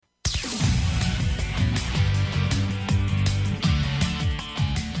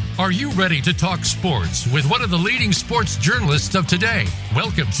Are you ready to talk sports with one of the leading sports journalists of today?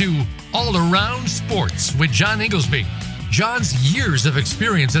 Welcome to All Around Sports with John Inglesby. John's years of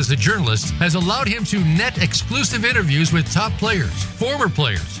experience as a journalist has allowed him to net exclusive interviews with top players, former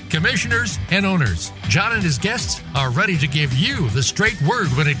players, commissioners, and owners. John and his guests are ready to give you the straight word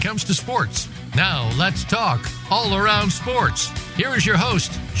when it comes to sports. Now, let's talk All Around Sports. Here is your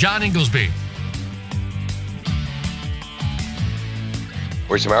host, John Inglesby.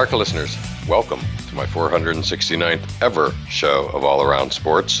 Voice America listeners, welcome to my 469th ever show of All Around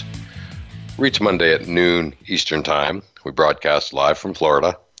Sports. Reach Monday at noon Eastern Time. We broadcast live from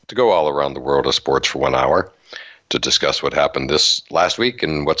Florida to go all around the world of sports for 1 hour to discuss what happened this last week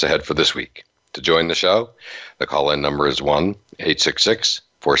and what's ahead for this week. To join the show, the call-in number is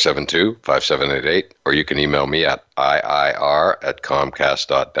 1-866-472-5788, or you can email me at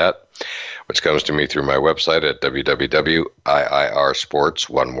iir@comcast.net, which comes to me through my website at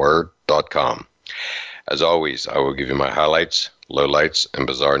www.iirsports.com. As always, I will give you my highlights, lowlights, and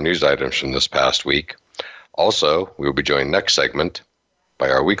bizarre news items from this past week. Also, we will be joined next segment by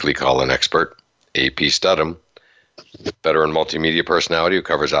our weekly call-in expert, A.P. Studham, veteran multimedia personality who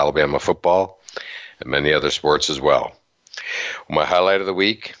covers Alabama football and many other sports as well. My highlight of the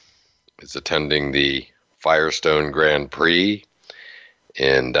week is attending the Firestone Grand Prix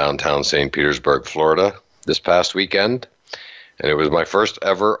in downtown St. Petersburg, Florida this past weekend, and it was my first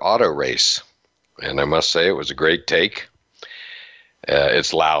ever auto race, and I must say it was a great take.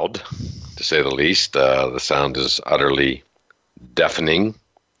 It's loud, to say the least. The sound is utterly deafening,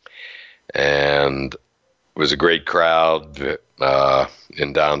 and it was a great crowd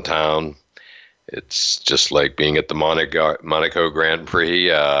in downtown. It's just like being at the Monaco Grand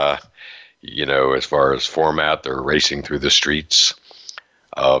Prix. As far as format, they're racing through the streets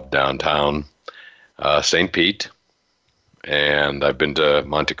of downtown St. Pete. And I've been to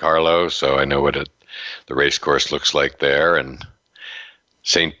Monte Carlo, so I know what the race course looks like there. And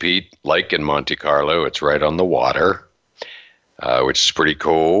St. Pete, like in Monte Carlo, it's right on the water, which is pretty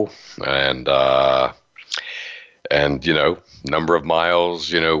cool. And number of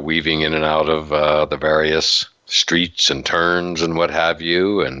miles, weaving in and out of the various streets and turns and what have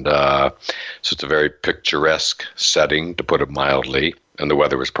you. And so it's a very picturesque setting, to put it mildly. And the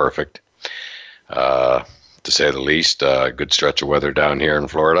weather was perfect, to say the least. A good stretch of weather down here in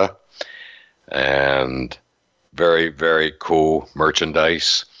Florida. And very, very cool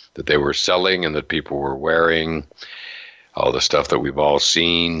merchandise that they were selling and that people were wearing. All the stuff that we've all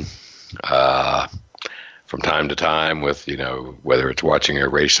seen from time to time with, whether it's watching a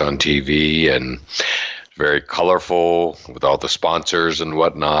race on TV, and very colorful with all the sponsors and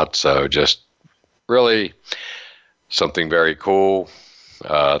whatnot. So just really something very cool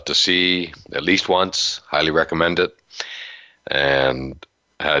to see at least once. Highly recommend it. And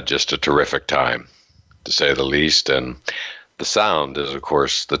had just a terrific time, to say the least. And the sound is, of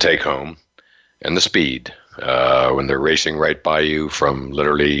course, the take home, and the speed. When they're racing right by you from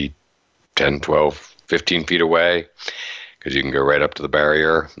literally 10, 12, 15 feet away, because you can go right up to the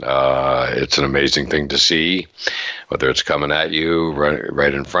barrier. It's an amazing thing to see, whether it's coming at you,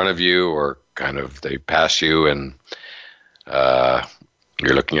 right in front of you, or kind of they pass you and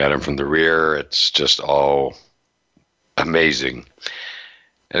you're looking at them from the rear. It's just all amazing.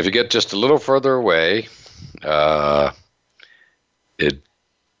 And if you get just a little further away, the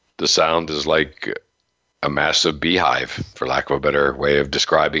sound is like a massive beehive, for lack of a better way of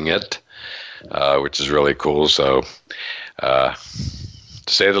describing it, which is really cool. So, to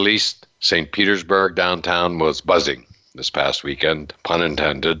say the least, St. Petersburg downtown was buzzing this past weekend, pun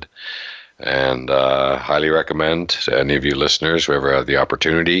intended, and highly recommend to any of you listeners who ever have the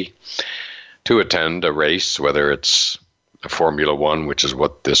opportunity to attend a race, whether it's a Formula One, which is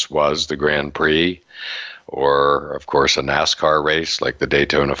what this was, the Grand Prix, or, of course, a NASCAR race like the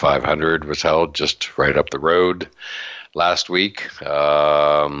Daytona 500 was held just right up the road last week.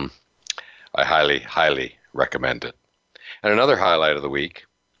 I highly, highly recommend it. And another highlight of the week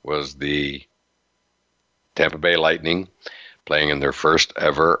was the Tampa Bay Lightning playing in their first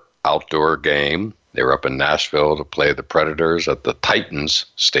ever outdoor game. They were up in Nashville to play the Predators at the Titans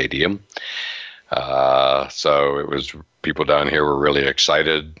Stadium. So it was, people down here were really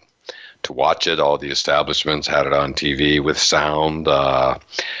excited to watch it. All the establishments had it on TV with sound.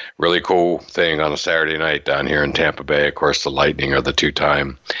 Really cool thing on a Saturday night down here in Tampa Bay. Of course, the Lightning are the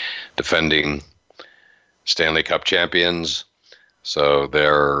two-time defending Stanley Cup champions. So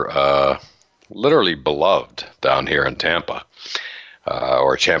they're literally beloved down here in Tampa,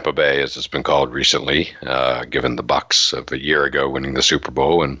 or Champa Bay, as it's been called recently, given the Bucks of a year ago winning the Super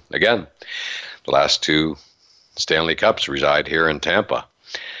Bowl. And again, the last two Stanley Cups reside here in Tampa.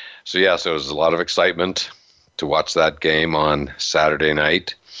 So it was a lot of excitement to watch that game on Saturday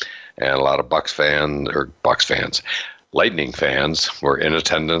night, and a lot of Lightning fans were in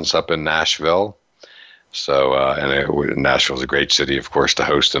attendance up in Nashville. So, Nashville's a great city, of course, to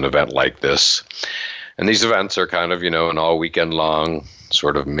host an event like this. And these events are kind of, an all weekend long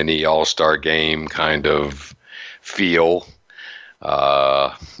sort of mini all-star game kind of feel,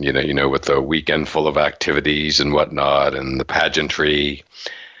 with the weekend full of activities and whatnot and the pageantry.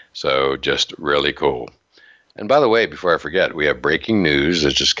 So just really cool. And by the way, before I forget, we have breaking news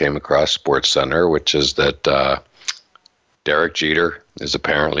that just came across SportsCenter, which is that Derek Jeter is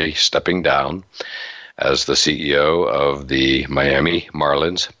apparently stepping down as the CEO of the Miami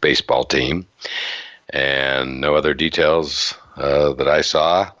Marlins baseball team. And no other details that I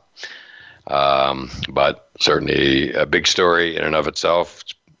saw. But certainly a big story in and of itself,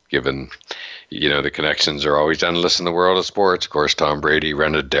 given, the connections are always endless in the world of sports. Of course, Tom Brady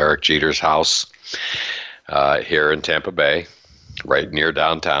rented Derek Jeter's house here in Tampa Bay, right near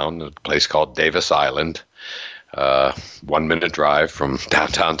downtown, a place called Davis Island. 1 minute drive from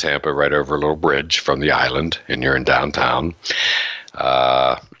downtown Tampa, right over a little bridge from the island, and you're in downtown.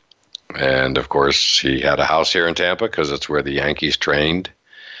 And of course, he had a house here in Tampa because it's where the Yankees trained.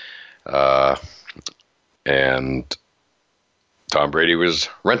 And Tom Brady was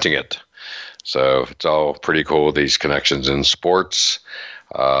renting it. So it's all pretty cool, these connections in sports.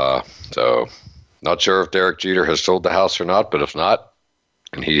 So not sure if Derek Jeter has sold the house or not, but if not,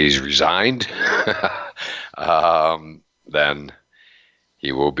 and he's resigned, then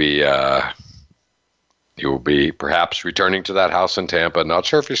he will be perhaps returning to that house in Tampa. Not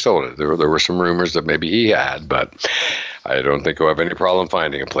sure if he sold it. There were some rumors that maybe he had, but I don't think he'll have any problem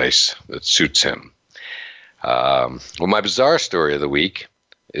finding a place that suits him. Well, my bizarre story of the week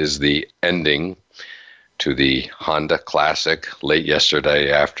is the ending to the Honda Classic late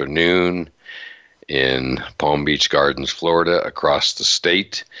yesterday afternoon in Palm Beach Gardens, Florida, across the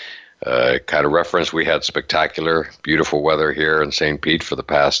state. Kind of reference, we had spectacular, beautiful weather here in St. Pete for the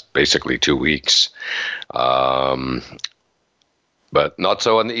past basically 2 weeks. But not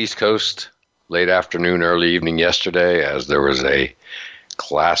so on the East Coast. Late afternoon, early evening yesterday, as there was a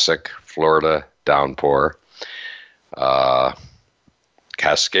classic Florida downpour,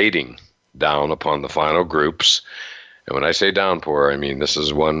 cascading down upon the final groups. And when I say downpour, I mean this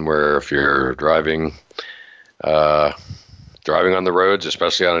is one where if you're driving on the roads,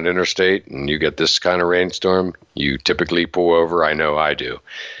 especially on an interstate, and you get this kind of rainstorm, you typically pull over. I know I do,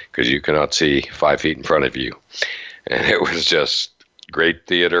 because you cannot see 5 feet in front of you. And it was just great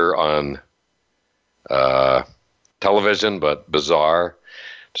theater on television, but bizarre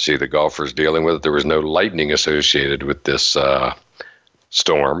to see the golfers dealing with it. There was no lightning associated with this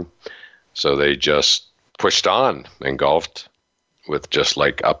storm, so they just pushed on and golfed with just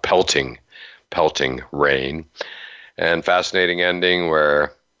like a pelting rain. And fascinating ending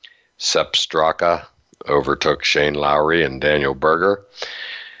where Sepp Straka overtook Shane Lowry and Daniel Berger,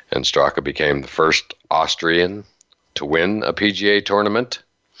 and Straka became the first Austrian to win a PGA tournament,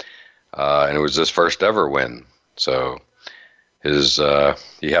 and it was his first ever win. So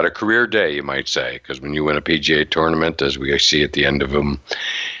he had a career day, you might say, because when you win a PGA tournament, as we see at the end of them,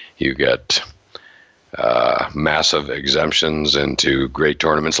 you get massive exemptions into great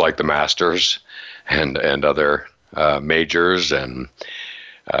tournaments like the Masters and other majors, and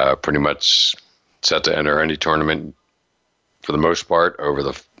pretty much set to enter any tournament for the most part over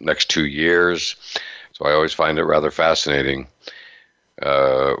the next 2 years. So I always find it rather fascinating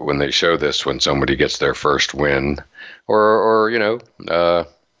when they show this, when somebody gets their first win, or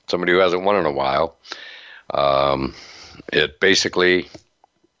somebody who hasn't won in a while. It basically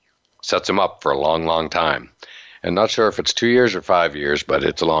sets them up for a long, long time. And not sure if it's 2 years or 5 years, but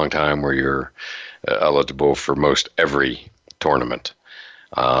it's a long time where you're eligible for most every tournament.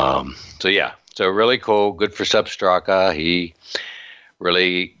 So really cool. Good for Sepp Straka. He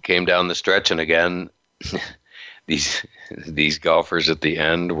really came down the stretch, and again, these golfers at the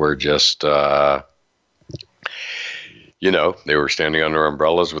end were just, they were standing under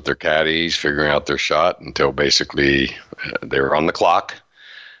umbrellas with their caddies, figuring out their shot until basically they were on the clock,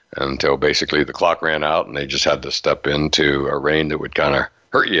 until basically the clock ran out, and they just had to step into a rain that would kind of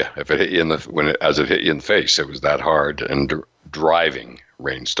hurt you if it hit you as it hit you in the face. It was that hard and driving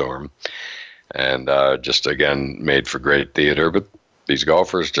rainstorm, and just again made for great theater. But these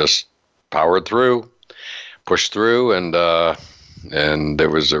golfers just powered through, pushed through, and there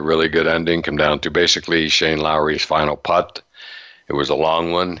was a really good ending. Come down to basically Shane Lowry's final putt. It was a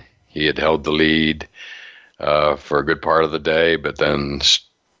long one. He had held the lead for a good part of the day, but then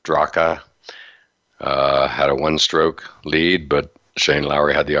Straka had a one-stroke lead, but Shane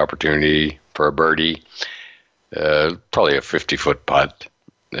Lowry had the opportunity for a birdie, probably a 50-foot putt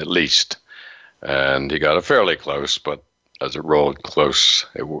at least. And he got it fairly close, but as it rolled close,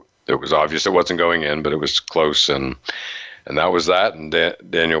 it was obvious it wasn't going in, but it was close. And that was that. And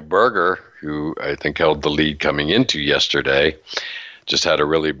Daniel Berger, who I think held the lead coming into yesterday, just had a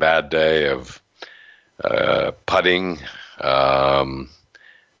really bad day of putting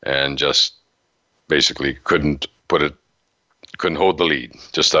and just basically couldn't hold the lead.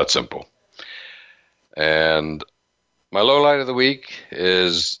 Just that simple. And my low light of the week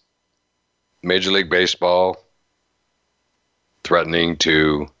is Major League Baseball threatening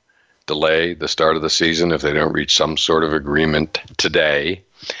to delay the start of the season if they don't reach some sort of agreement today.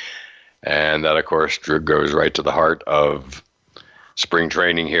 And that, of course, goes right to the heart of spring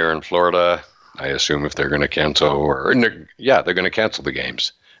training here in Florida. I assume if they're going to cancel, they're going to cancel the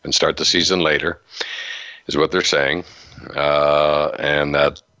games and start the season later, is what they're saying. And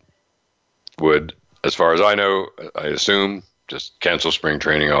that would, as far as I know, I assume, just cancel spring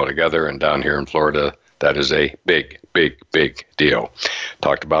training altogether. And down here in Florida, that is a big, big, big deal.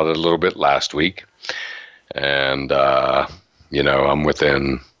 Talked about it a little bit last week. And, I'm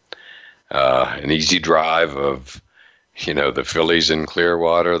within an easy drive of, the Phillies in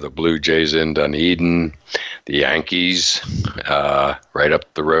Clearwater, the Blue Jays in Dunedin, the Yankees right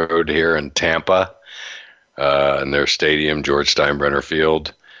up the road here in Tampa. And their stadium, George Steinbrenner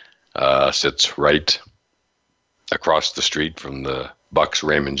Field, sits right across the street from the Bucks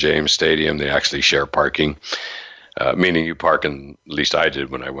Raymond James Stadium. They actually share parking, meaning you park at least I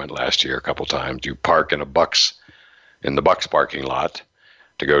did when I went last year a couple times. You park in the Bucks parking lot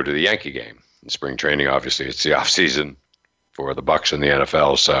to go to the Yankee game. In spring training, obviously, it's the off season for the Bucks and the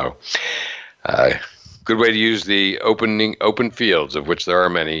NFL. So, good way to use the open fields, of which there are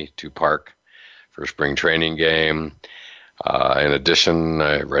many, to park for a spring training game. In addition,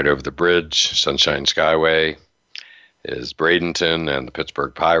 right over the bridge, Sunshine Skyway, is Bradenton and the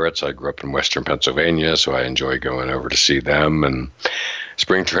Pittsburgh Pirates. I grew up in Western Pennsylvania, so I enjoy going over to see them. And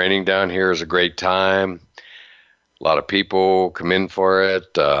spring training down here is a great time. A lot of people come in for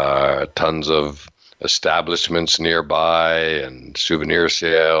it. Tons of establishments nearby and souvenir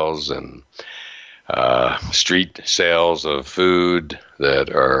sales and street sales of food that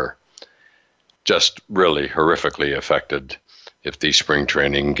are just really horrifically affected if these spring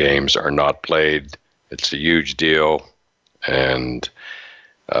training games are not played. It's a huge deal and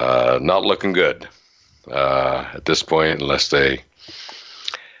not looking good at this point, unless they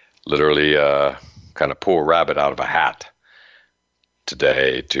literally kind of pull a rabbit out of a hat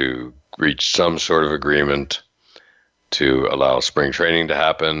today to reach some sort of agreement to allow spring training to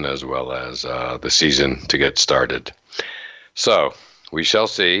happen as well as the season to get started. So we shall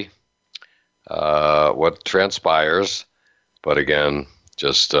see what transpires. But again,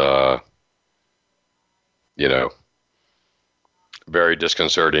 just, very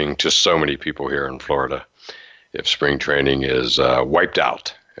disconcerting to so many people here in Florida if spring training is wiped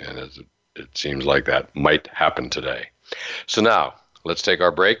out. And it seems like that might happen today. So now let's take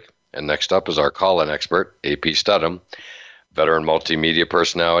our break. And next up is our call-in expert, AP Studham, veteran multimedia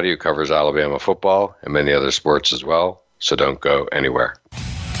personality who covers Alabama football and many other sports as well. So don't go anywhere.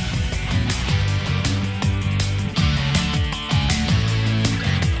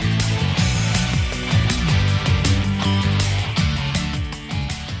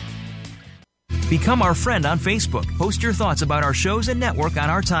 Become our friend on Facebook. Post your thoughts about our shows and network on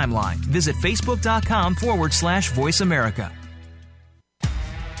our timeline. Visit Facebook.com/Voice America.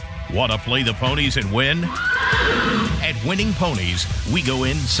 Want to play the ponies and win? At Winning Ponies, we go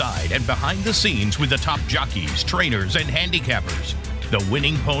inside and behind the scenes with the top jockeys, trainers, and handicappers. The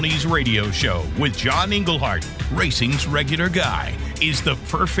Winning Ponies radio show with John Englehart, racing's regular guy, is the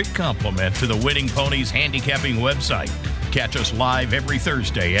perfect complement to the Winning Ponies handicapping website. Catch us live every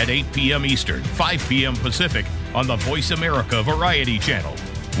Thursday at 8 p.m. Eastern, 5 p.m. Pacific on the Voice America Variety Channel.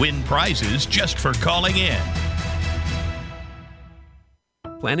 Win prizes just for calling in.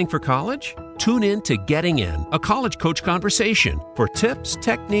 Planning for college? Tune in to Getting In, a college coach conversation for tips,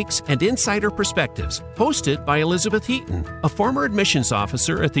 techniques, and insider perspectives. Hosted by Elizabeth Heaton, a former admissions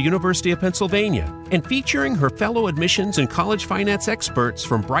officer at the University of Pennsylvania, and featuring her fellow admissions and college finance experts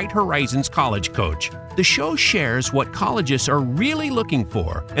from Bright Horizons College Coach. The show shares what colleges are really looking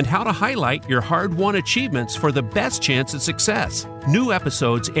for and how to highlight your hard-won achievements for the best chance at success. New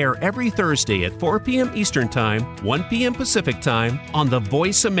episodes air every Thursday at 4 p.m. Eastern Time, 1 p.m. Pacific Time on the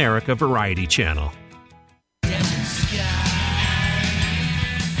Voice America Variety Channel.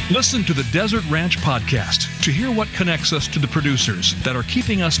 Listen to the Desert Ranch Podcast to hear what connects us to the producers that are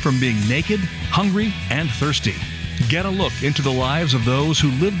keeping us from being naked, hungry, and thirsty. Get a look into the lives of those who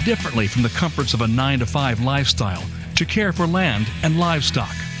live differently from the comforts of a 9-to-5 lifestyle to care for land and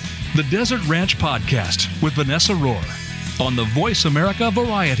livestock. The Desert Ranch Podcast with Vanessa Rohr on the Voice America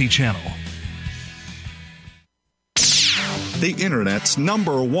Variety Channel. The Internet's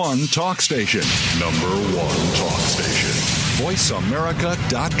 #1 talk station. #1 talk station.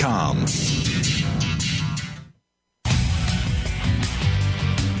 VoiceAmerica.com.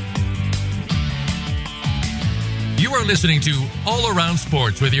 You are listening to All Around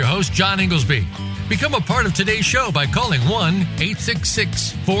Sports with your host, John Inglesby. Become a part of today's show by calling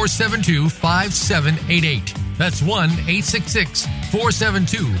 1-866-472-5788. That's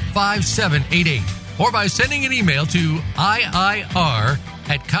 1-866-472-5788. Or by sending an email to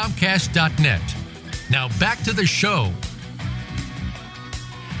iir@comcast.net. Now back to the show.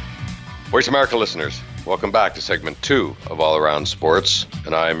 Voice America listeners, welcome back to segment 2 of All Around Sports.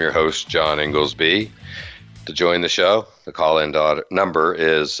 And I am your host, John Inglesby. To join the show, the call-in number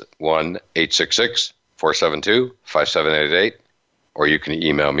is 1-866-472-5788, or you can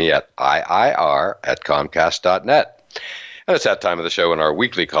email me at iir@comcast.net. And it's that time of the show when our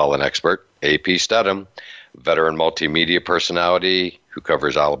weekly call-in expert, AP Stedham, veteran multimedia personality who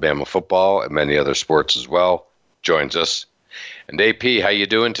covers Alabama football and many other sports as well, joins us. And AP, how you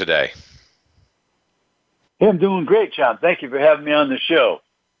doing today? Hey, I'm doing great, John. Thank you for having me on the show.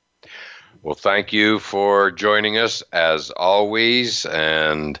 Well, thank you for joining us as always.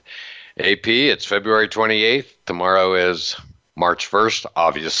 And AP, it's February 28th. Tomorrow is March 1st,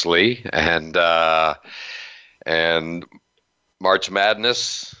 obviously. And March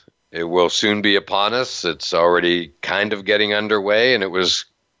Madness, it will soon be upon us. It's already kind of getting underway, and it was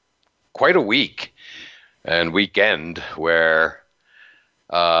quite a week and weekend where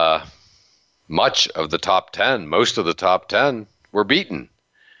most of the top 10 were beaten.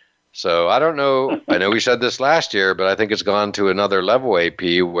 So I don't know. I know we said this last year, but I think it's gone to another level,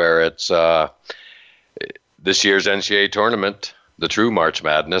 AP, where it's this year's NCAA tournament, the true March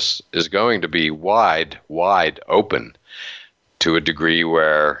Madness, is going to be wide open to a degree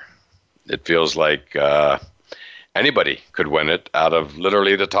where it feels like anybody could win it out of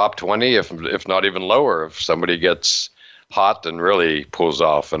literally the top 20, if not even lower, if somebody gets hot and really pulls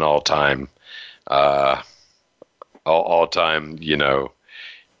off an all-time,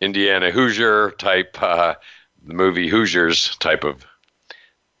 Indiana Hoosier type, the movie Hoosiers type of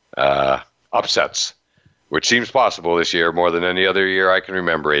upsets, which seems possible this year more than any other year I can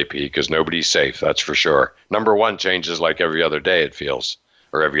remember, AP, because nobody's safe, that's for sure. #1 changes like every other day, it feels,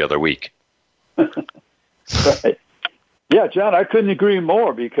 or every other week. Right. Yeah, John, I couldn't agree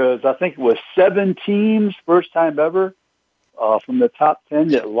more, because I think it was 7 teams, first time ever, from the top 10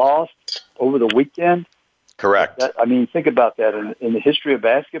 that lost over the weekend. Correct. Think about that. In the history of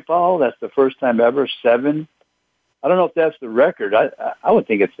basketball, that's the first time ever, 7. I don't know if that's the record. I would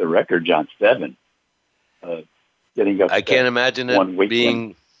think it's the record, John, 7. Getting up. I can't imagine it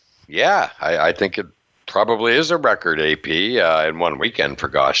being. Yeah, I think it probably is a record, AP, in one weekend, for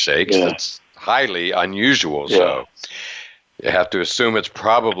gosh sakes. Yeah. It's highly unusual. Yeah. So you have to assume it's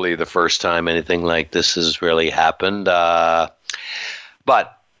probably the first time anything like this has really happened. But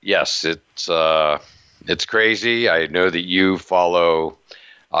yes, it's crazy. I know that you follow,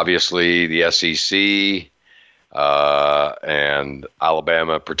 obviously, the SEC and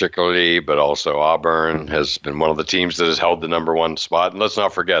Alabama particularly, but also Auburn has been one of the teams that has held the #1 spot. And let's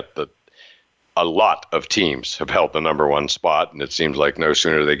not forget that a lot of teams have held the #1 spot, and it seems like no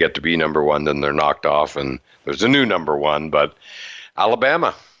sooner they get to be #1 than they're knocked off, and there's a new #1. But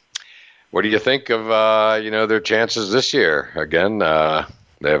Alabama, what do you think of their chances this year? Again,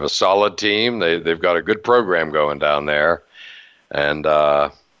 they have a solid team. They've got a good program going down there, and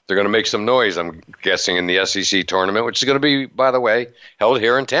they're going to make some noise, I'm guessing, in the SEC tournament, which is going to be, by the way, held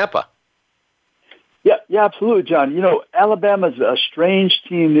here in Tampa. Yeah, absolutely, John. Alabama's a strange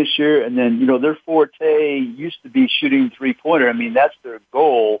team this year, and then, their forte used to be shooting three-pointer. That's their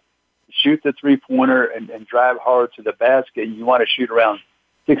goal, shoot the three-pointer and drive hard to the basket. You want to shoot around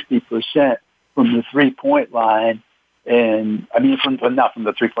 60% from the three-point line, and not from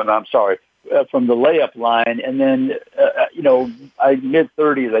the three-point line, I'm sorry, from the layup line, and then,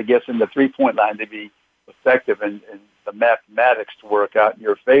 mid-30s, I guess, in the three-point line to be effective and the mathematics to work out in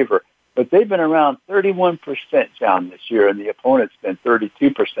your favor. But they've been around 31%, John, this year, and the opponent's been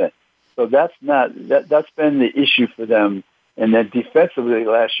 32%. So that's been the issue for them. And then defensively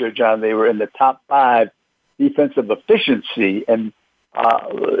last year, John, they were in the top 5 defensive efficiency. And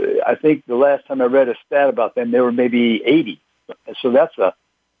I think the last time I read a stat about them, they were maybe 80. So that's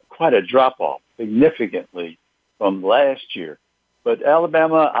quite a drop-off, significantly, from last year. But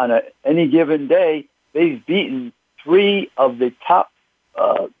Alabama, on any given day, they've beaten 3 of the top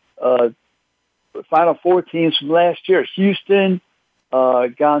Final Four teams from last year: Houston,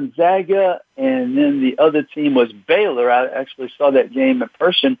 Gonzaga, and then the other team was Baylor. I actually saw that game in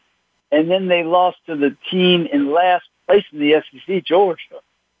person. And then they lost to the team in last place in the SEC, Georgia.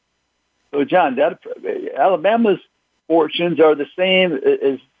 So, John, Alabama's fortunes are the same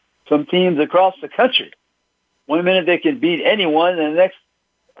as some teams across the country. One minute they can beat anyone, and the next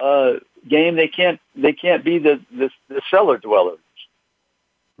game they can't be the cellar dwellers.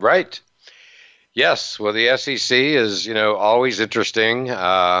 Right. Yes. Well, the SEC is, always interesting.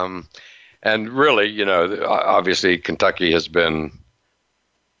 And really, obviously Kentucky has been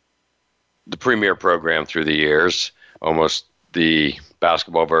the premier program through the years, almost the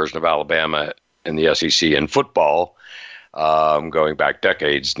basketball version of Alabama in the SEC in football, going back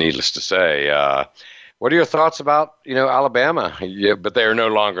decades, needless to say. What are your thoughts about, Alabama? Yeah, but they are no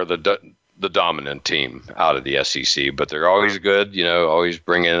longer the dominant team out of the SEC, but they're always good, always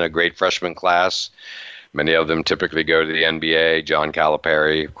bring in a great freshman class. Many of them typically go to the NBA. John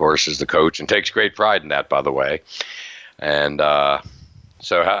Calipari, of course, is the coach and takes great pride in that, by the way. And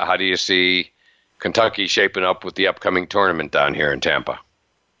so how do you see Kentucky shaping up with the upcoming tournament down here in Tampa?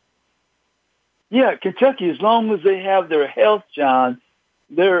 Yeah, Kentucky, as long as they have their health, John,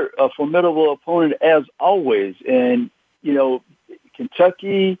 they're a formidable opponent as always. And,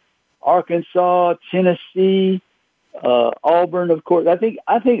 Kentucky, Arkansas, Tennessee, Auburn, of course. I think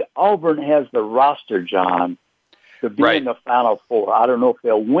Auburn has the roster, John, to be in the Final Four. I don't know if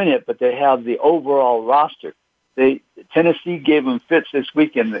they'll win it, but they have the overall roster. Tennessee gave them fits this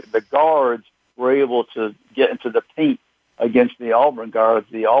weekend. The guards were able to get into the paint against the Auburn guards.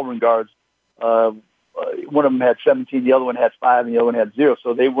 The Auburn guards, one of them had 17, the other one had 5, and the other one had 0.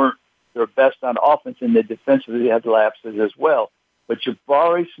 So they weren't their best on offense, and they defensively had lapses as well. But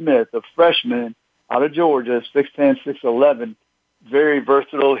Jabari Smith, a freshman out of Georgia, 6'10", 6'11", very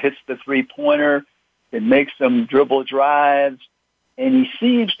versatile, hits the three-pointer, can make some dribble drives, and he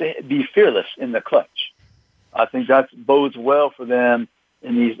seems to be fearless in the clutch. I think that bodes well for them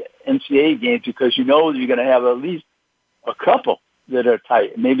in these NCAA games because you're going to have at least a couple that are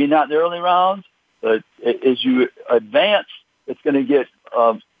tight. Maybe not in the early rounds, but as you advance, it's going to get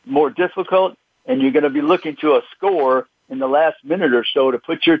more difficult, and you're going to be looking to a score in the last minute or so to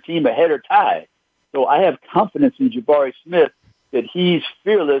put your team ahead or tied. So I have confidence in Jabari Smith that he's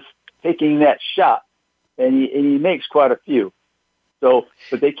fearless taking that shot, and he makes quite a few. So,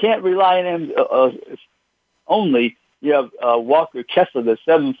 but they can't rely on him only. You have Walker Kessler, the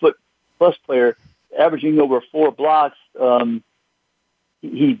 7-foot-plus player, averaging over 4 blocks.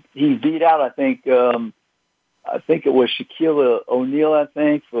 He beat out, I think it was Shaquille O'Neal,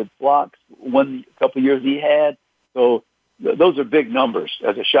 for blocks a couple years he had. So those are big numbers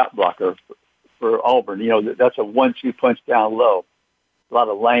as a shot blocker for Auburn. That's a 1-2 punch down low. A lot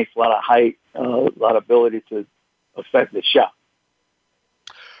of length, a lot of height, a lot of ability to affect the shot.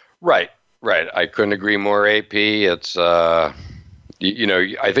 Right. I couldn't agree more, AP. It's, I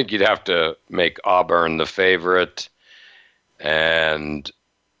think you'd have to make Auburn the favorite. And,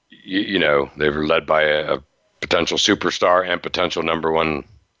 they were led by a potential superstar and potential number 1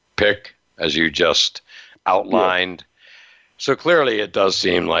 pick, as you just outlined. Yeah. So clearly it does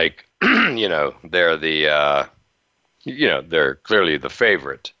seem like, they're they're clearly the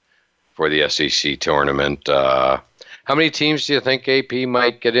favorite for the SEC tournament. How many teams do you think AP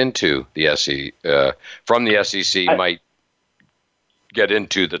might get into the SEC, from the SEC might get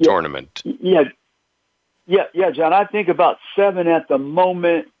into the tournament? Yeah, John, I think about 7 at the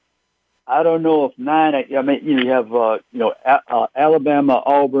moment. I don't know if 9. You have, Alabama,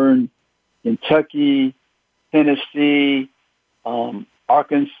 Auburn, Kentucky, Tennessee,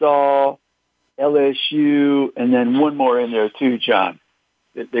 Arkansas, LSU, and then one more in there too, John.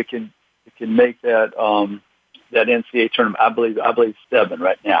 They can make that that NCAA tournament. I believe 7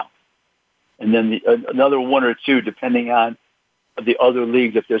 right now, and then another 1 or 2 depending on the other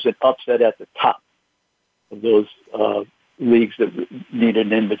leagues. If there's an upset at the top of those leagues that need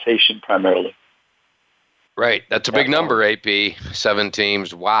an invitation primarily. Right, that's a big number, AP. 7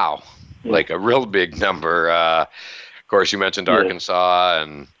 teams. Wow, like a real big number. Of course, you mentioned Arkansas,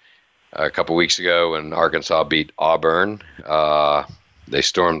 and a couple weeks ago when Arkansas beat Auburn, they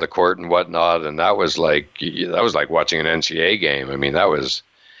stormed the court and whatnot, and that was like watching an NCAA game. I mean, that was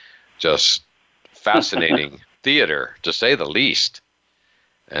just fascinating theater, to say the least.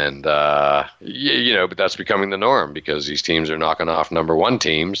 And but that's becoming the norm because these teams are knocking off number 1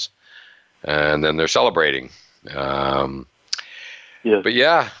 teams, and then they're celebrating. But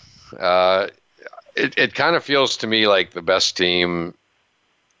it kind of feels to me like the best team,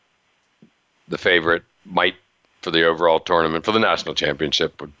 the favorite, might for the overall tournament, for the national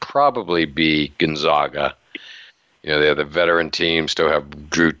championship, would probably be Gonzaga. You know, they have the veteran team, still have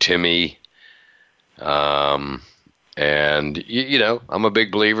Drew Timme. And, you know, I'm a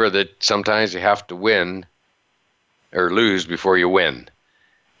big believer that sometimes you have to win or lose before you win.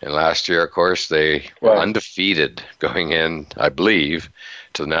 And last year, of course, they were undefeated going in, I believe,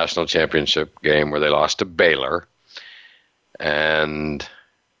 to the national championship game where they lost to Baylor. And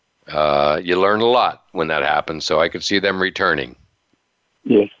you learn a lot when that happens, so I could see them returning.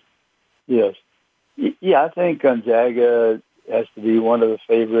 Yes. Yeah, I think Gonzaga has to be one of the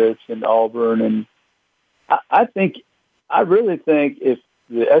favorites in Auburn. And I really think if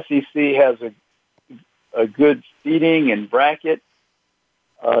the SEC has a good seeding and bracket,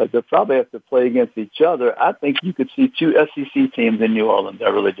 they'll probably have to play against each other. I think you could see 2 SEC teams in New Orleans. I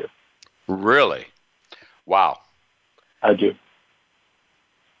really do. Really? Wow. I do.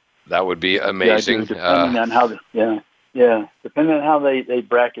 That would be amazing. Yeah, depending on how depending on how they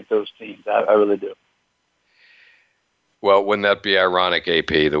bracket those teams. I really do. Well, wouldn't that be ironic,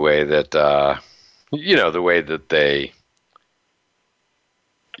 AP, the way that the way that they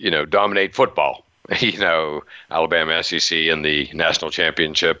dominate football? Alabama SEC in the national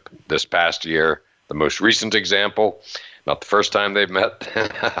championship this past year, the most recent example, not the first time they've met.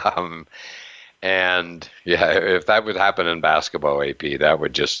 And yeah, if that would happen in basketball, AP, that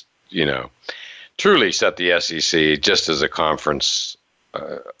would just, truly set the SEC just as a conference,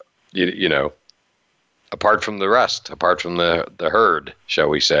 apart from the rest, apart from the herd, shall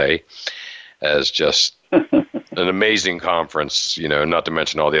we say, as just an amazing conference, not to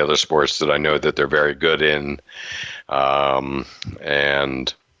mention all the other sports that I know that they're very good in.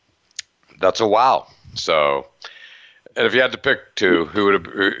 And that's a wow. So, and if you had to pick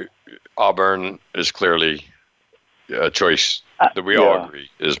 2, Auburn is clearly a choice that we all agree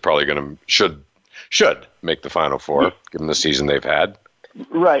is probably should make the Final Four, given the season they've had.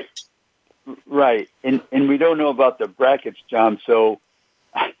 Right. And we don't know about the brackets, John. So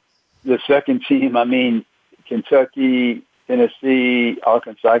the second team, Kentucky, Tennessee,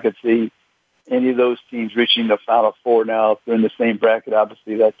 Arkansas, I could see any of those teams reaching the Final Four now. If they're in the same bracket,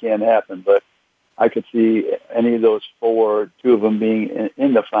 obviously that can't happen. But I could see any of those 4, 2 of them being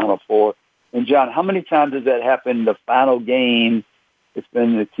in the Final Four. And, John, how many times does that happen in the final game? It's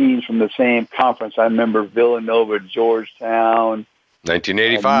been the teams from the same conference. I remember Villanova, Georgetown.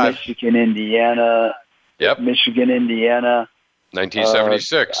 1985. Michigan, Indiana. Yep. Michigan, Indiana.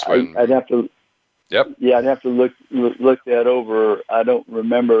 1976. I'd have to. Yep. Yeah, I'd have to look that over. I don't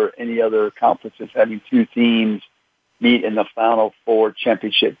remember any other conferences having 2 teams meet in the Final Four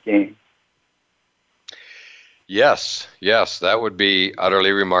championship game. Yes, that would be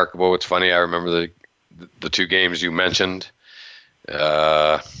utterly remarkable. It's funny, I remember the 2 games you mentioned.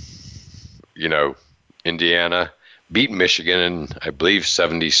 Indiana beat Michigan in, I believe,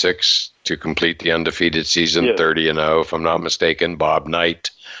 76 to complete the undefeated season, 30-0, if I'm not mistaken. Bob Knight,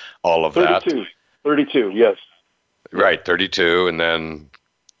 all of 32. that. 32, yes. Right, 32. And then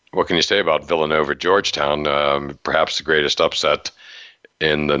what can you say about Villanova, Georgetown? Perhaps the greatest upset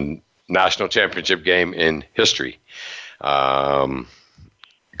in the national championship game in history, because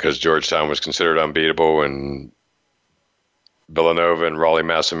Georgetown was considered unbeatable, and Villanova and Raleigh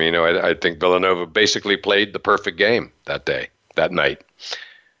Massimino, I think Villanova basically played the perfect game that night,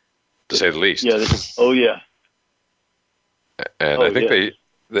 to say the least. Yeah. And I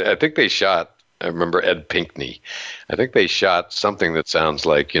think they shot. I remember Ed Pinckney. I think they shot something that sounds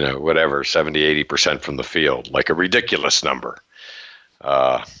like 70-80% from the field, like a ridiculous number.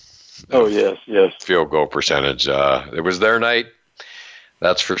 Yes. Field goal percentage. It was their night,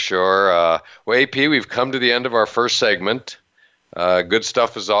 that's for sure. Well, AP, we've come to the end of our first segment. Good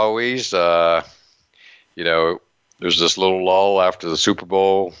stuff as always. There's this little lull after the Super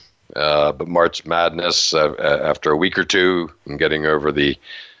Bowl, but March Madness, after a week or 2 and getting over the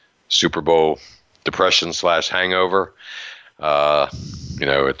Super Bowl depression / hangover. You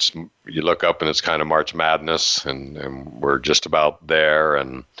look up and it's kind of March Madness, and we're just about there,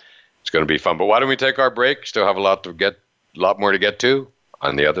 and it's going to be fun. But why don't we take our break? Still have a lot more to get to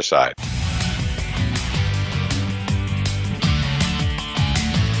on the other side.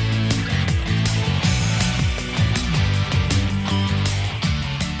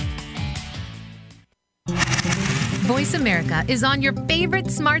 Voice America is on your favorite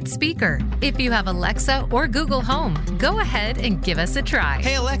smart speaker. If you have Alexa or Google Home, go ahead and give us a try.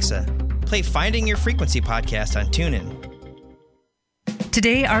 Hey, Alexa, play Finding Your Frequency podcast on TuneIn.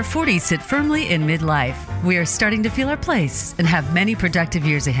 Today, our 40s sit firmly in midlife. We are starting to feel our place and have many productive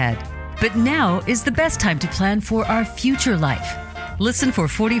years ahead. But now is the best time to plan for our future life. Listen for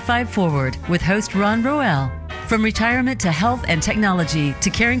 45 Forward with host Ron Roel. From retirement to health and technology to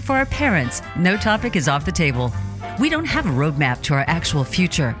caring for our parents, no topic is off the table. We don't have a roadmap to our actual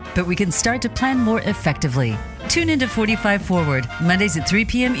future, but we can start to plan more effectively. Tune into 45 Forward, Mondays at 3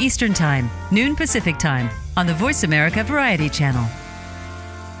 p.m. Eastern Time, noon Pacific Time, on the Voice America Variety Channel.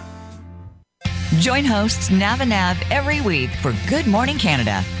 Join hosts Nav and Nav every week for Good Morning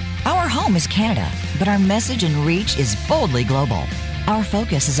Canada. Our home is Canada, but our message and reach is boldly global. Our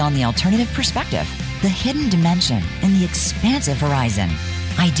focus is on the alternative perspective, the hidden dimension, and the expansive horizon.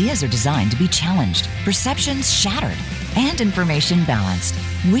 Ideas are designed to be challenged, perceptions shattered, and information balanced.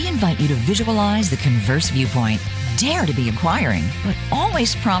 We invite you to visualize the converse viewpoint, dare to be inquiring, but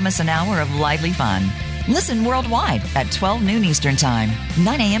always promise an hour of lively fun. Listen worldwide at 12 noon Eastern Time,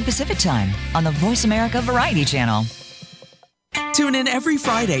 9 a.m. Pacific Time on the Voice America Variety Channel. Tune in every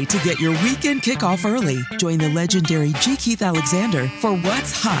Friday to get your weekend kickoff early. Join the legendary G. Keith Alexander for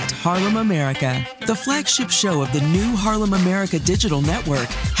What's Hot Harlem America. The flagship show of the new Harlem America Digital Network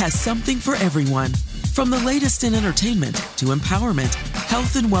has something for everyone. From the latest in entertainment to empowerment,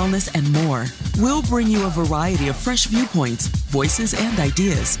 health and wellness, and more, we'll bring you a variety of fresh viewpoints, voices, and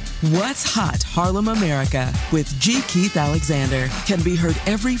ideas. What's Hot Harlem America with G. Keith Alexander can be heard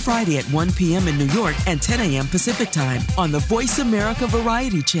every Friday at 1 p.m. in New York and 10 a.m. Pacific Time on the Voice America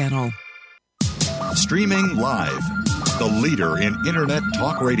Variety Channel. Streaming live, the leader in Internet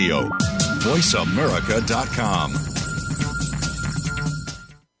talk radio, voiceamerica.com.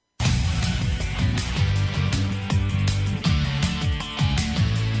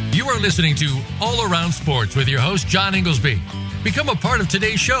 You are listening to All Around Sports with your host, John Inglesby. Become a part of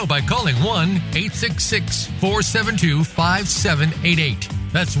today's show by calling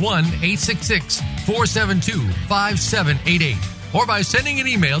 1-866-472-5788. That's 1-866-472-5788. Or by sending an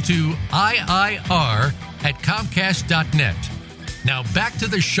email to iir@comcast.net. Now back to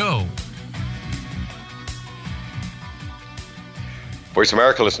the show. Voice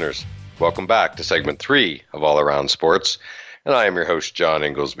America listeners, welcome back to segment 3 of All Around Sports. And I am your host, John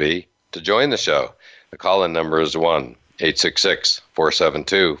Inglesby. To join the show, the call-in number is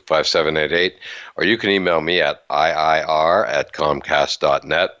 1-866-472-5788, or you can email me at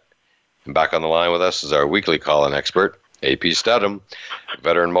iir@comcast.net. And back on the line with us is our weekly call-in expert, AP Studham, a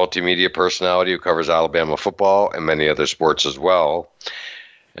veteran multimedia personality who covers Alabama football and many other sports as well.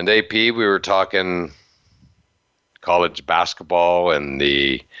 And AP, we were talking college basketball and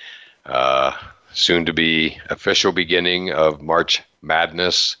the soon-to-be official beginning of March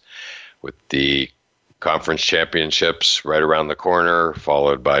Madness, with the conference championships right around the corner,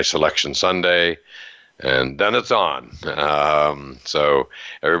 followed by Selection Sunday, and then it's on. So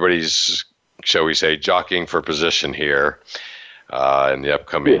everybody's, shall we say, jockeying for position here in the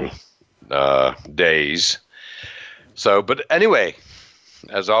upcoming days. So, but anyway,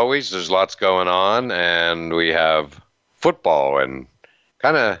 as always, there's lots going on, and we have football and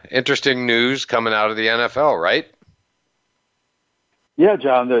kind of interesting news coming out of the NFL, right? Yeah,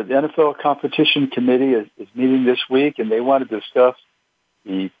 John, the NFL Competition Committee is meeting this week, and they want to discuss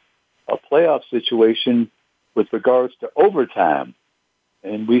the playoff situation with regards to overtime.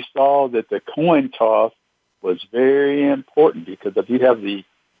 And we saw that the coin toss was very important, because if you have the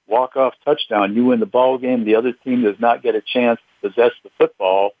walk-off touchdown, you win the ball game. The other team does not get a chance to possess the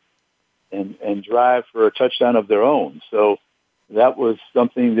football and drive for a touchdown of their own. So that was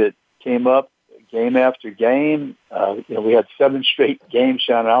something that came up game after game. We had 7 straight games,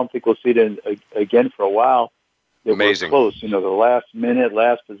 Sean. I don't think we'll see it again for a while. It Amazing. was close. The last minute,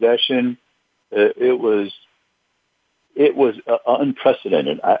 last possession, it was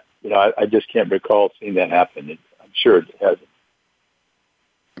unprecedented. I just can't recall seeing that happen. I'm sure it hasn't.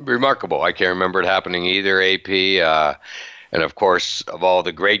 Remarkable. I can't remember it happening either, AP. And of course, of all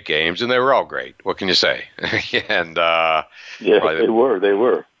the great games, and they were all great. What can you say? And they were.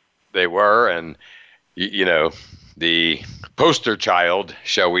 They were, and the poster child,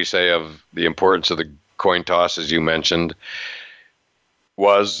 shall we say, of the importance of the coin toss, as you mentioned,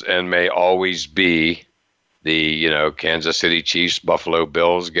 was and may always be the Kansas City Chiefs Buffalo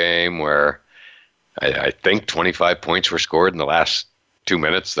Bills game, where I think 25 points were scored in the last 2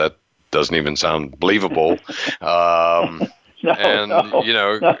 minutes. That doesn't even sound believable. There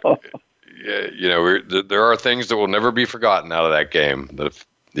are things that will never be forgotten out of that game.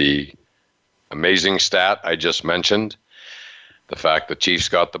 The amazing stat I just mentioned, the fact the Chiefs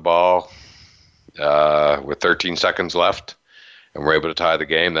got the ball with 13 seconds left and were able to tie the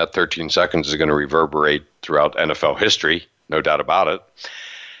game. That 13 seconds is going to reverberate throughout NFL history, no doubt about it.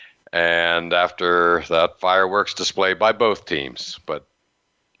 And after that, fireworks display by both teams. But,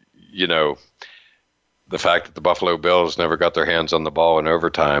 the fact that the Buffalo Bills never got their hands on the ball in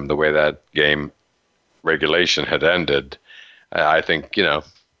overtime, the way that game regulation had ended, I think,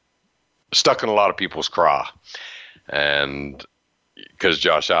 stuck in a lot of people's craw. And because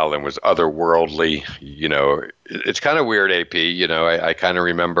Josh Allen was otherworldly, it's kind of weird, AP. I kind of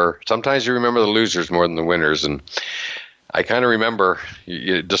remember, sometimes you remember the losers more than the winners. And I kind of remember,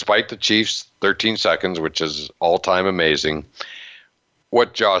 despite the Chiefs' 13 seconds, which is all-time amazing,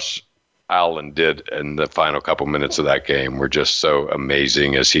 what Josh Allen did in the final couple minutes of that game were just so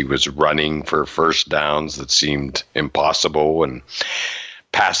amazing, as he was running for first downs that seemed impossible and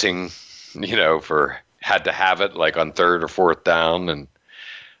passing, had to have it like on third or fourth down and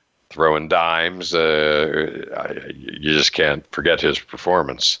throwing dimes. You just can't forget his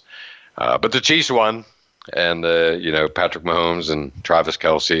performance. But the Chiefs won, and Patrick Mahomes and Travis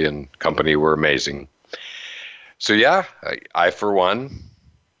Kelce and company were amazing. So yeah, I for one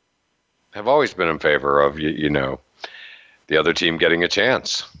have always been in favor of the other team getting a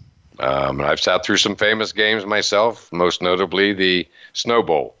chance. I've sat through some famous games myself, most notably the Snow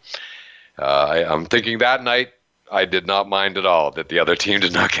Bowl. I'm thinking that night I did not mind at all that the other team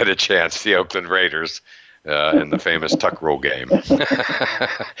did not get a chance, the Oakland Raiders, in the famous tuck rule game.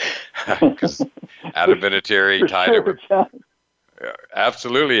 Because Adam Vinatieri tied it with...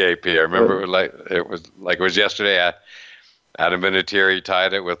 Absolutely, AP. I remember it was yesterday. Adam Vinatieri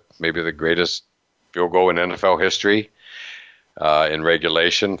tied it with maybe the greatest field goal in NFL history in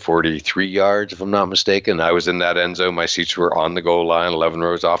regulation, 43 yards, if I'm not mistaken. I was in that end zone. My seats were on the goal line, 11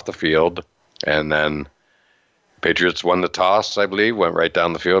 rows off the field. And then Patriots won the toss, I believe, went right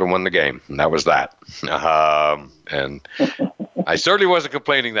down the field and won the game. And that was that. And I certainly wasn't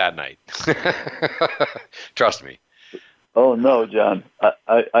complaining that night. Trust me. Oh, no, John.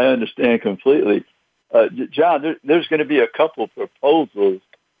 I understand completely. John, there's going to be a couple proposals.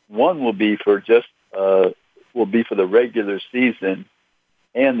 One will be for the regular season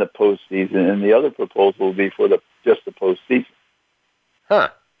and the postseason, and the other proposal will be for just the postseason. Huh?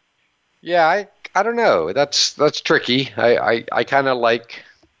 Yeah, I don't know. That's tricky. I kind of like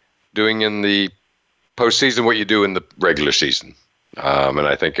doing in the postseason what you do in the regular season, and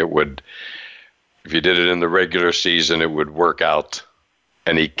I think it would. If you did it in the regular season, it would work out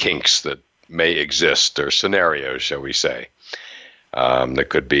any kinks that may exist, or scenarios, shall we say, that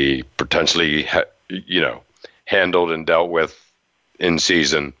could be potentially, handled and dealt with in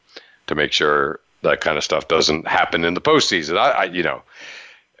season to make sure that kind of stuff doesn't happen in the postseason.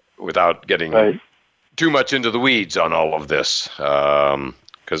 Without getting too much into the weeds on all of this,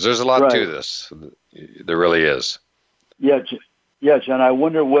 because there's a lot to this. There really is. Yeah, John. I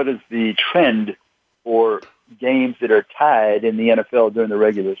wonder what is the trend for games that are tied in the NFL during the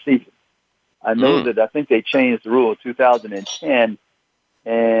regular season. I know that I think they changed the rule in 2010,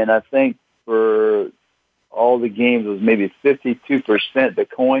 and I think for all the games it was maybe 52% the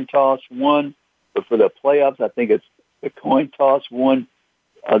coin toss won, but for the playoffs I think it's the coin toss won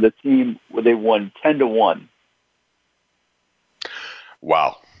the team where they won 10-1.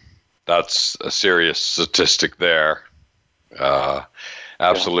 Wow, that's a serious statistic there.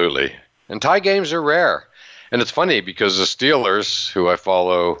 Absolutely. Yeah. And tie games are rare. And it's funny because the Steelers, who I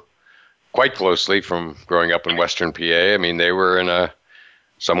follow quite closely from growing up in Western PA, I mean, they were in a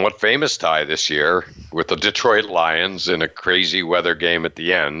somewhat famous tie this year with the Detroit Lions in a crazy weather game at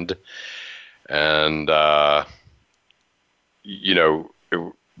the end. And,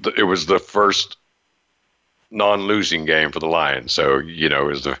 it was the first non-losing game for the Lions. So, it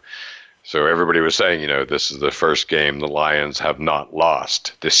was so everybody was saying, this is the first game the Lions have not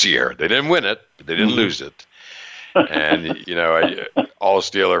lost this year. They didn't win it, but they didn't lose it. And, all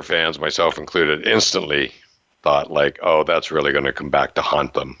Steeler fans, myself included, instantly thought that's really going to come back to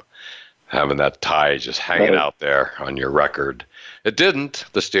haunt them, having that tie just hanging out there on your record. It didn't.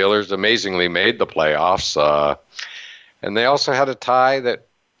 The Steelers amazingly made the playoffs. And they also had a tie that,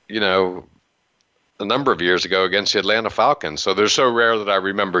 a number of years ago against the Atlanta Falcons. So they're so rare that I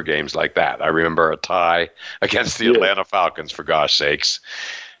remember games like that. I remember a tie against the Atlanta Falcons, for gosh sakes,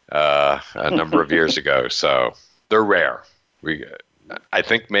 a number of years ago. So they're rare. I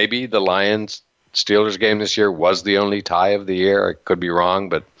think maybe the Lions-Steelers game this year was the only tie of the year. I could be wrong,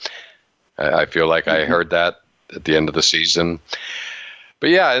 but I feel like I heard that at the end of the season.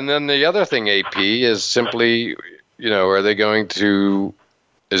 But yeah, and then the other thing, AP, is simply, is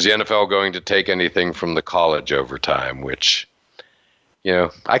the NFL going to take anything from the college overtime, which,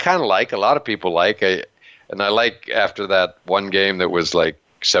 I kind of like, a lot of people like, and I like after that one game that was like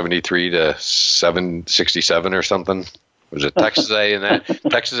 73-67 or something. Was it Texas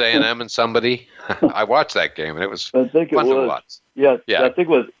A&M and somebody? I watched that game and it was fun to watch. Yeah. I think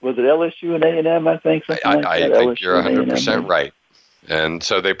was it LSU and A&M? I think. I think you're 100% right. And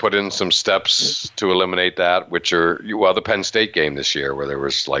so they put in some steps to eliminate that, which are, well, the Penn State game this year where there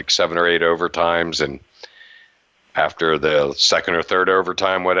was like 7 or 8 overtimes, and after the second or third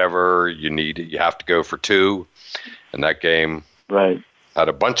overtime, whatever, you have to go for 2. And that game had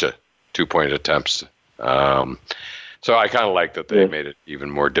a bunch of 2-point attempts. So I kind of like that they made it even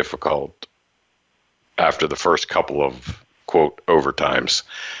more difficult after the first couple of, quote, overtimes.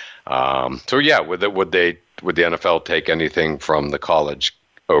 So yeah, would the NFL take anything from the college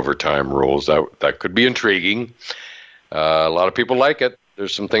overtime rules? That could be intriguing. A lot of people like it.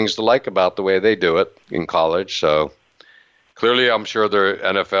 There's some things to like about the way they do it in college. So clearly, I'm sure the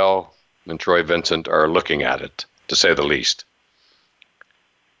NFL and Troy Vincent are looking at it, to say the least.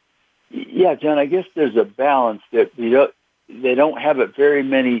 Yeah, John, I guess there's a balance that they don't have it very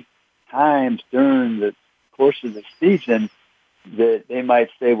many times during the course of the season that they might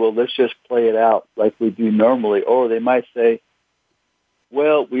say, well, let's just play it out like we do normally. Or they might say,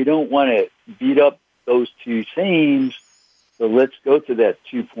 well, we don't want to beat up those 2 teams, so let's go to that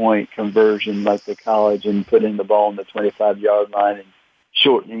 2-point conversion like the college and put in the ball on the 25-yard line and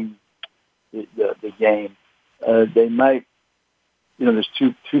shortening the game. They might, there's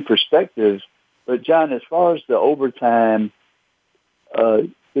two perspectives. But, John, as far as the overtime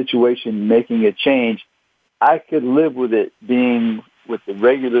situation making a change, I could live with it being with the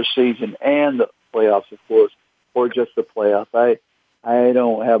regular season and the playoffs, of course, or just the playoffs. I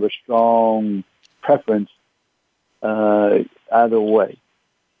don't have a strong preference either way.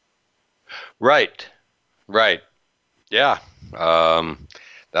 Right. Yeah.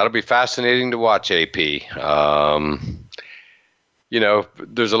 That'll be fascinating to watch, AP.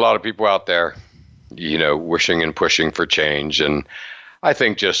 There's a lot of people out there, wishing and pushing for change. And I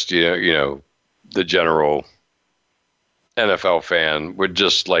think just, the general NFL fan would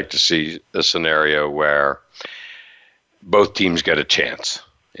just like to see a scenario where both teams get a chance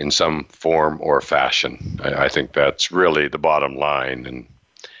in some form or fashion. I think that's really the bottom line. And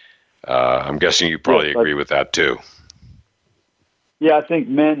I'm guessing you probably agree with that too. Yeah, I think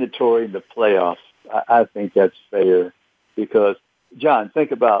mandatory in the playoffs. I think that's fair because, John,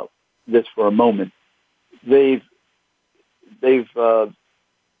 think about this for a moment. They've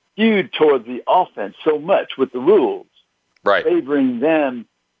skewed toward the offense so much with the rules, right? Favoring them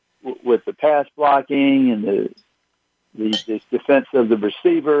with the pass blocking and the defense of the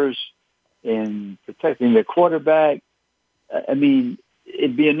receivers and protecting the quarterback. I mean,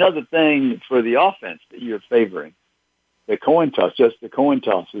 it'd be another thing for the offense that you're favoring. The coin toss, just the coin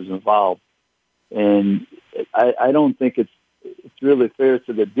toss is involved. And I don't think it's really fair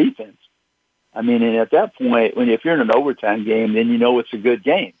to the defense. I mean, and at that point, if you're in an overtime game, then it's a good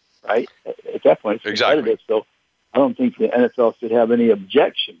game, right? At that point, it's competitive. So I don't think the NFL should have any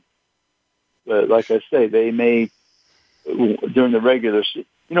objection. But like I say, they may, during the regular season,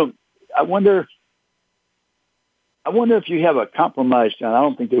 I wonder if you have a compromise, John. I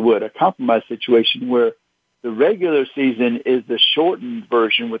don't think they would. A compromise situation where the regular season is the shortened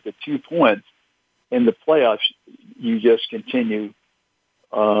version with the 2 points. In the playoffs, you just continue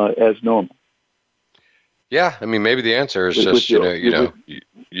as normal. Yeah, I mean, maybe the answer is just you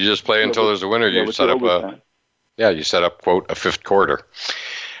just play until there's a winner. You set up quote a fifth quarter.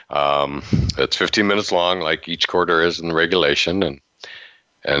 It's 15 minutes long, like each quarter is in the regulation, and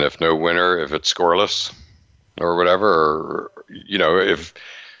if no winner, if it's scoreless or whatever, or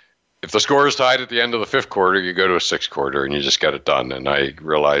if the score is tied at the end of the 5th quarter, you go to a 6th quarter and you just get it done. And I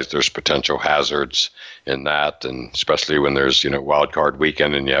realize there's potential hazards in that, and especially when there's, wild card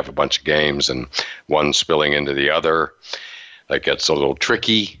weekend and you have a bunch of games and one spilling into the other, that gets a little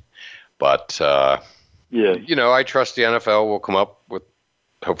tricky. But, I trust the NFL will come up with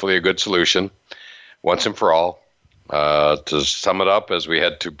hopefully a good solution once and for all. To sum it up, as we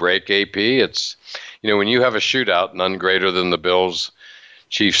head to break, AP, it's, when you have a shootout, none greater than the Bills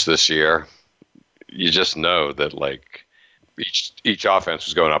Chiefs this year, you just know that like each offense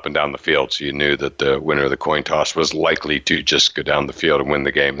was going up and down the field, so you knew that the winner of the coin toss was likely to just go down the field and win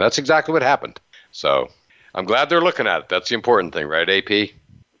the game. That's exactly what happened. So I'm glad they're looking at it. That's the important thing, right, AP?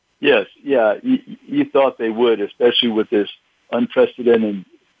 Yes, yeah. You thought they would, especially with this unprecedented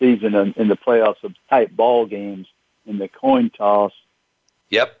season in the playoffs of tight ball games in the coin toss.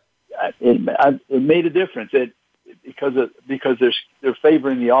 Yep. It made a difference. Because they're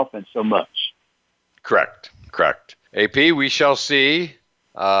favoring the offense so much. Correct. AP, we shall see.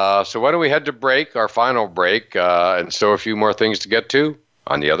 So why don't we head to break, our final break, and still a few more things to get to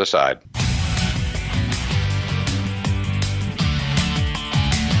on the other side.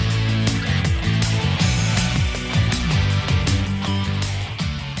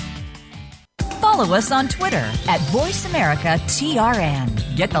 Follow follow us on Twitter at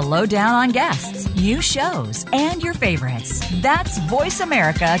VoiceAmericaTRN. Get the lowdown on guests, new shows, and your favorites. That's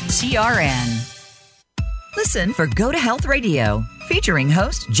VoiceAmericaTRN. Listen for Go to Health Radio, featuring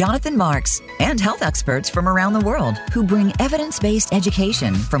host Jonathan Marks and health experts from around the world who bring evidence-based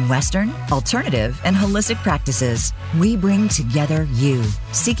education from Western, alternative, and holistic practices. We bring together you,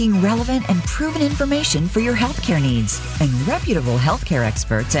 seeking relevant and proven information for your healthcare needs, and reputable healthcare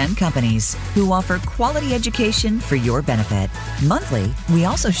experts and companies who offer quality education for your benefit. Monthly, we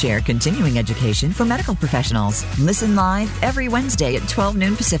also share continuing education for medical professionals. Listen live every Wednesday at 12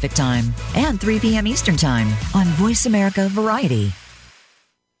 noon Pacific Time and 3 p.m. Eastern Time on Voice America Variety.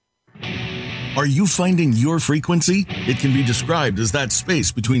 Are you finding your frequency? It can be described as that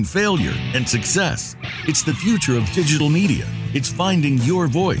space between failure and success. It's the future of digital media. It's finding your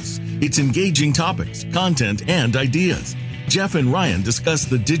voice. It's engaging topics, content, and ideas. Jeff and Ryan discuss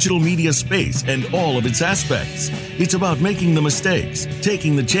the digital media space and all of its aspects. It's about making the mistakes,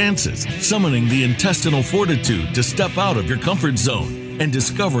 taking the chances, summoning the intestinal fortitude to step out of your comfort zone, and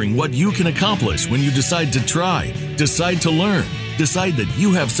discovering what you can accomplish when you decide to try, decide to learn, decide that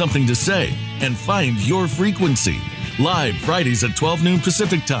you have something to say, and find your frequency. Live Fridays at 12 noon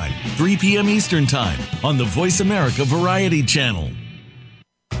Pacific Time, 3 p.m. Eastern Time on the Voice America Variety Channel.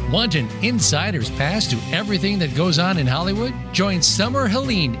 Want an insider's pass to everything that goes on in Hollywood? Join Summer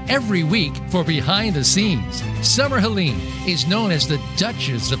Helene every week for Behind the Scenes. Summer Helene is known as the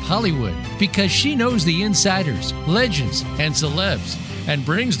Duchess of Hollywood because she knows the insiders, legends, and celebs, and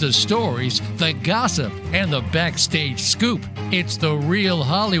brings the stories, the gossip, and the backstage scoop. It's the real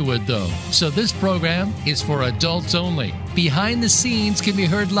Hollywood, though, so this program is for adults only. Behind the Scenes can be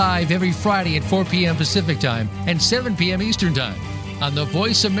heard live every Friday at 4 p.m. Pacific Time and 7 p.m. Eastern Time on the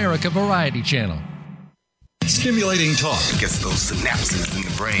Voice America Variety Channel. Stimulating talk gets those synapses in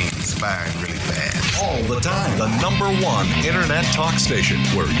the brain firing really fast. All the time. The #1 internet talk station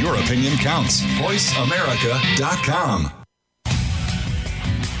where your opinion counts. VoiceAmerica.com.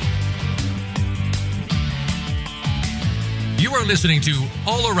 You are listening to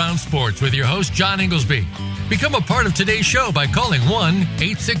All Around Sports with your host, John Inglesby. Become a part of today's show by calling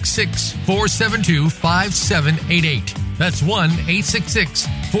 1-866-472-5788. That's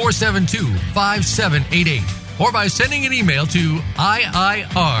 1-866-472-5788. Or by sending an email to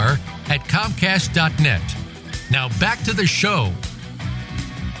iir@comcast.net. Now back to the show.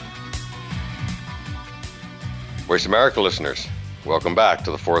 Voice America listeners, welcome back to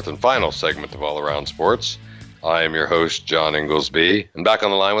the fourth and final segment of All Around Sports. I am your host, John Inglesby, and back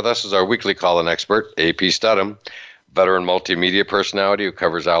on the line with us is our weekly call-in expert, A.P. Studham, veteran multimedia personality who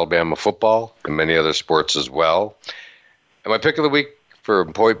covers Alabama football and many other sports as well. And my pick of the week for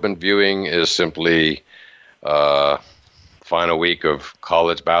appointment viewing is simply final week of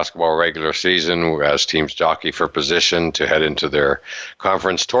college basketball regular season as teams jockey for position to head into their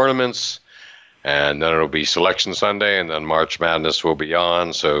conference tournaments. And then it'll be Selection Sunday, and then March Madness will be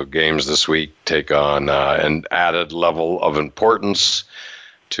on. So games this week take on an added level of importance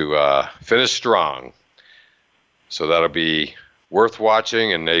to finish strong. So that'll be worth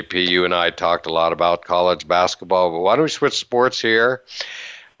watching. And AP, you and I talked a lot about college basketball, but why don't we switch sports here?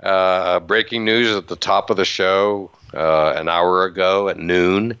 Breaking news at the top of the show an hour ago at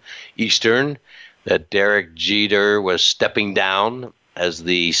noon Eastern that Derek Jeter was stepping down as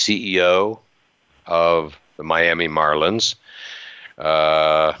the CEO of the Miami Marlins.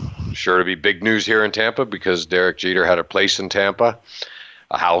 Sure to be big news here in Tampa because Derek Jeter had a place in Tampa,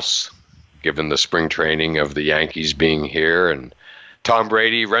 a house, given the spring training of the Yankees being here, and Tom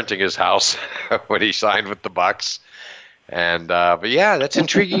Brady renting his house when he signed with the Bucs. And but yeah, that's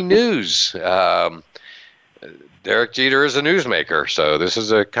intriguing news. Derek Jeter is a newsmaker, so this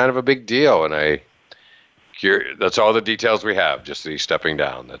is a kind of a big deal, and that's all the details we have. Just that he's stepping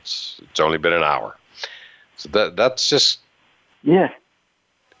down. It's only been an hour, so that's just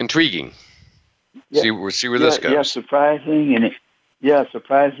intriguing. Yeah. See where this goes. Yeah, surprising and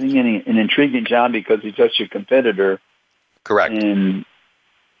intriguing, John, because he's such a competitor. Correct. And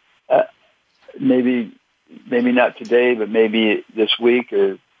maybe not today, but maybe this week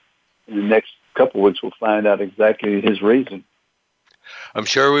or in the next couple of weeks, we'll find out exactly his reason. I'm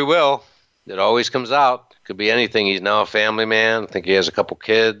sure we will. It always comes out. Could be anything. He's now a family man. I think he has a couple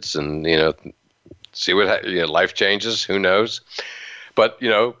kids, and see what life changes. Who knows? But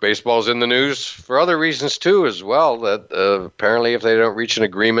baseball's in the news for other reasons too, as well. That apparently, if they don't reach an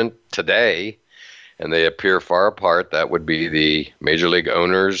agreement today, and they appear far apart, that would be the Major League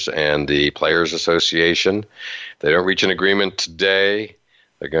owners and the Players Association. If they don't reach an agreement today,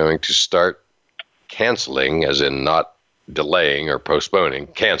 they're going to start canceling, as in not delaying or postponing,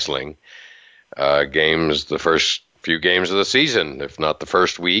 canceling games, the first few games of the season, if not the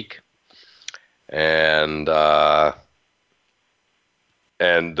first week. And they're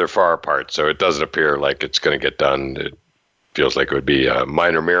far apart, so it doesn't appear like it's going to get done. It feels like it would be a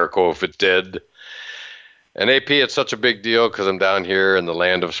minor miracle if it did. And AP, it's such a big deal because I'm down here in the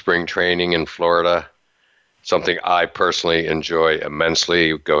land of spring training in Florida. Something I personally enjoy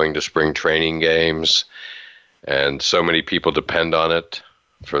immensely, going to spring training games. And so many people depend on it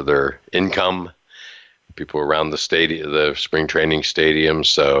for their income. People around the stadium, the spring training stadium.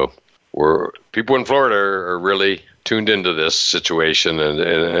 So people in Florida are really tuned into this situation,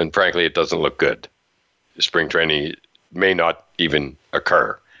 and frankly, it doesn't look good. Spring training may not even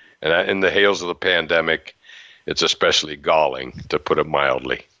occur. And in the hails of the pandemic, it's especially galling, to put it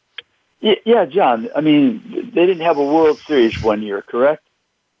mildly. Yeah, John. I mean, they didn't have a World Series one year, correct?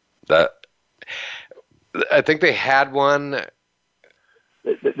 I think they had one.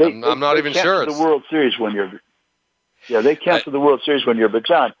 I'm not even sure. The World Series one year. Yeah, they canceled the World Series one year. But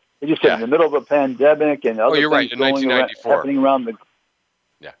John, they just said in the middle of a pandemic and other things right. In 1994. happening around the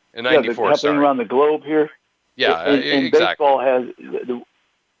in 94. happening around the globe here. Yeah, and exactly. Baseball has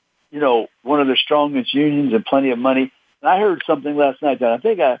one of the strongest unions and plenty of money. And I heard something last night, John. I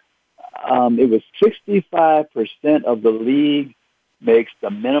think it was 65% of the league makes the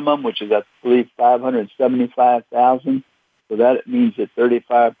minimum, which is, I believe, $575,000. So that means that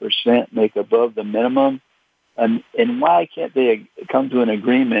 35% make above the minimum. And why can't they come to an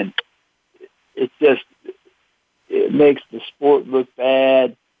agreement? It makes the sport look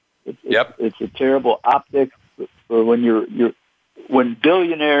bad. It's a terrible optic for when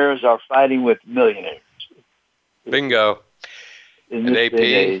billionaires are fighting with millionaires. Bingo. In this day and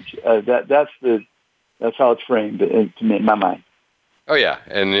age, that's how it's framed to me, in my mind. Oh yeah,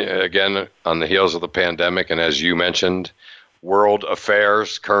 and again, on the heels of the pandemic, and as you mentioned, world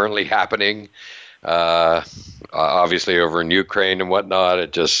affairs currently happening. Obviously, over in Ukraine and whatnot,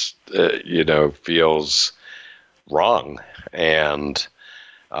 it just feels wrong. And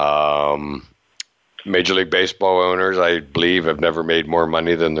Major League Baseball owners, I believe, have never made more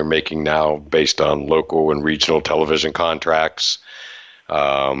money than they're making now, based on local and regional television contracts.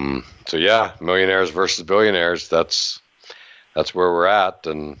 So yeah, millionaires versus billionaires. That's where we're at.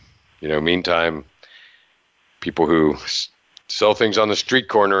 And meantime, people who sell things on the street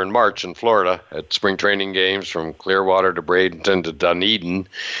corner in March in Florida at spring training games, from Clearwater to Bradenton to Dunedin,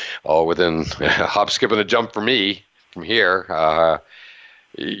 all within a hop, skip, and a jump for me from here.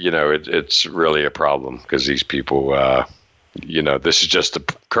 It's really a problem because these people, this is just the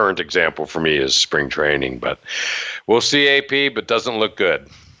current example for me is spring training. But we'll see, AP, but doesn't look good.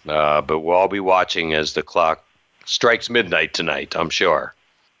 But we'll all be watching as the clock strikes midnight tonight, I'm sure.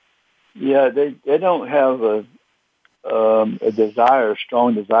 Yeah, they don't have a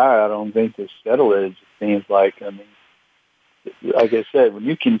strong desire, I don't think, to settle it. It seems like, I mean, like I said, when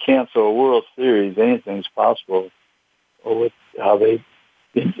you can cancel a World Series, anything's possible. Or with how they,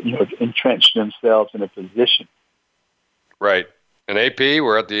 entrenched themselves in a position. Right. And AP,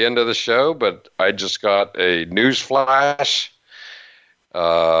 we're at the end of the show, but I just got a news flash.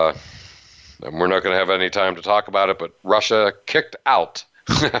 And we're not going to have any time to talk about it, but Russia kicked out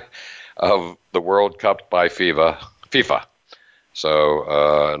of the World Cup by FIFA.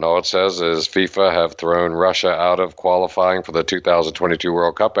 So, and all it says is FIFA have thrown Russia out of qualifying for the 2022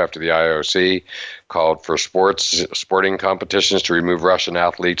 World Cup after the IOC called for sporting competitions to remove Russian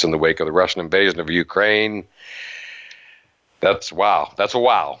athletes in the wake of the Russian invasion of Ukraine. That's wow. That's a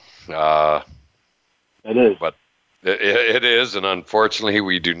wow. It is. But it is, and unfortunately,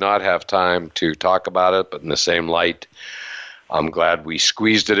 we do not have time to talk about it. But in the same light, I'm glad we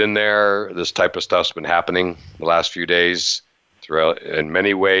squeezed it in there. This type of stuff's been happening the last few days throughout, in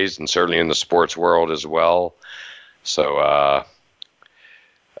many ways, and certainly in the sports world as well. So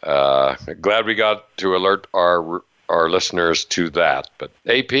glad we got to alert our listeners to that. But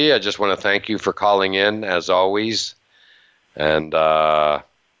AP, I just want to thank you for calling in as always, and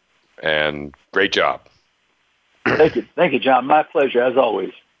great job. Thank you, John. My pleasure, as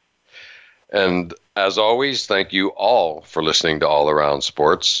always. And as always, thank you all for listening to All Around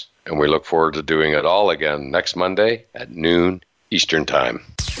Sports, and we look forward to doing it all again next Monday at noon Eastern Time.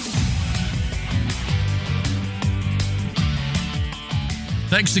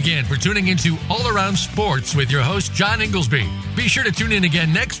 Thanks again for tuning into All Around Sports with your host, John Inglesby. Be sure to tune in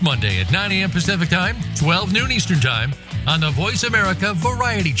again next Monday at 9 a.m. Pacific Time, 12 noon Eastern Time on the Voice America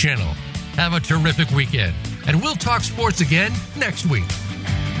Variety Channel. Have a terrific weekend, and we'll talk sports again next week.